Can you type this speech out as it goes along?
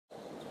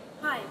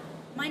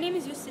My name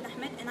is Yusuf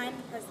Ahmed and I am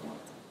the president.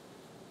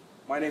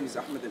 My name is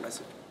Ahmed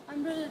Al-Asad.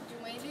 I'm Brother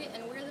Jumaidi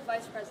and we're the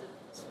vice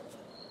presidents.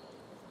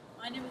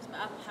 My name is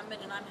Ma'ab Muhammad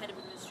and I'm head of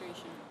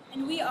administration.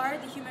 And we are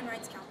the Human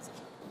Rights Council.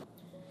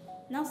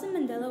 Nelson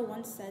Mandela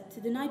once said,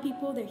 "To deny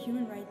people their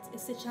human rights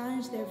is to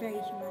challenge their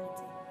very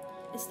humanity."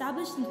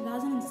 Established in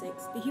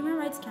 2006, the Human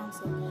Rights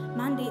Council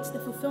mandates the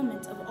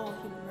fulfillment of all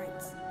human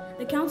rights.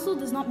 The Council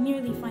does not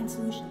merely find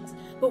solutions,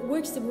 but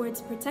works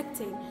towards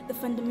protecting the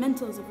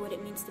fundamentals of what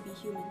it means to be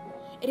human.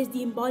 It is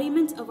the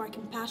embodiment of our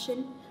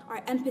compassion,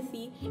 our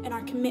empathy, and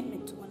our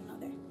commitment to one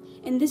another.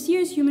 In this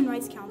year's Human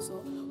Rights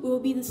Council, we will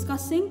be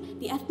discussing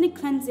the ethnic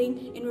cleansing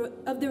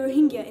of the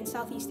Rohingya in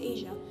Southeast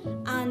Asia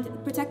and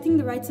protecting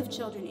the rights of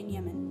children in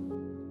Yemen.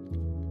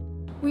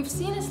 We've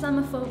seen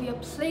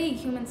Islamophobia plague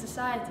human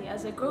society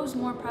as it grows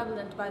more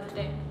prevalent by the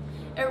day.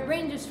 It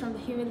ranges from the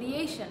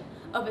humiliation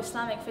of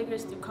Islamic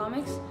figures through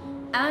comics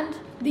and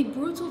the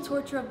brutal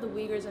torture of the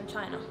Uyghurs in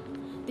China.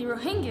 The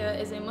Rohingya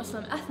is a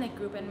Muslim ethnic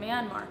group in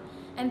Myanmar,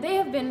 and they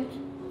have been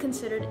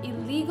considered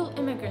illegal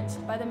immigrants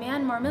by the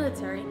Myanmar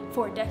military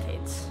for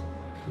decades.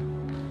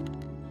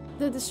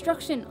 The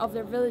destruction of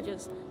their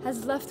villages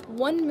has left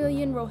 1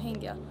 million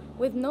Rohingya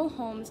with no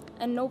homes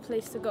and no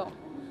place to go.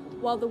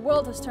 While the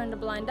world has turned a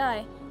blind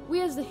eye,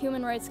 we as the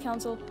Human Rights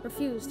Council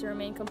refuse to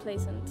remain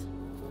complacent.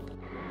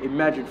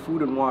 Imagine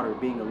food and water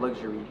being a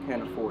luxury you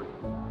can't afford.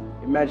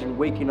 Imagine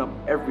waking up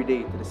every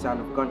day to the sound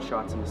of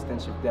gunshots and the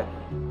stench of death.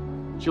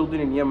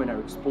 Children in Yemen are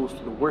exposed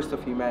to the worst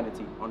of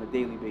humanity on a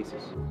daily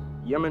basis.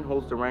 Yemen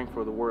holds the rank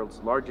for the world's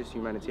largest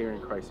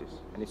humanitarian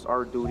crisis, and it's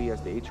our duty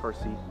as the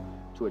HRC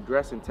to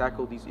address and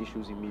tackle these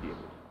issues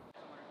immediately.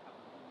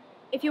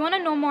 If you want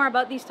to know more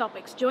about these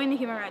topics, join the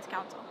Human Rights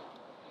Council.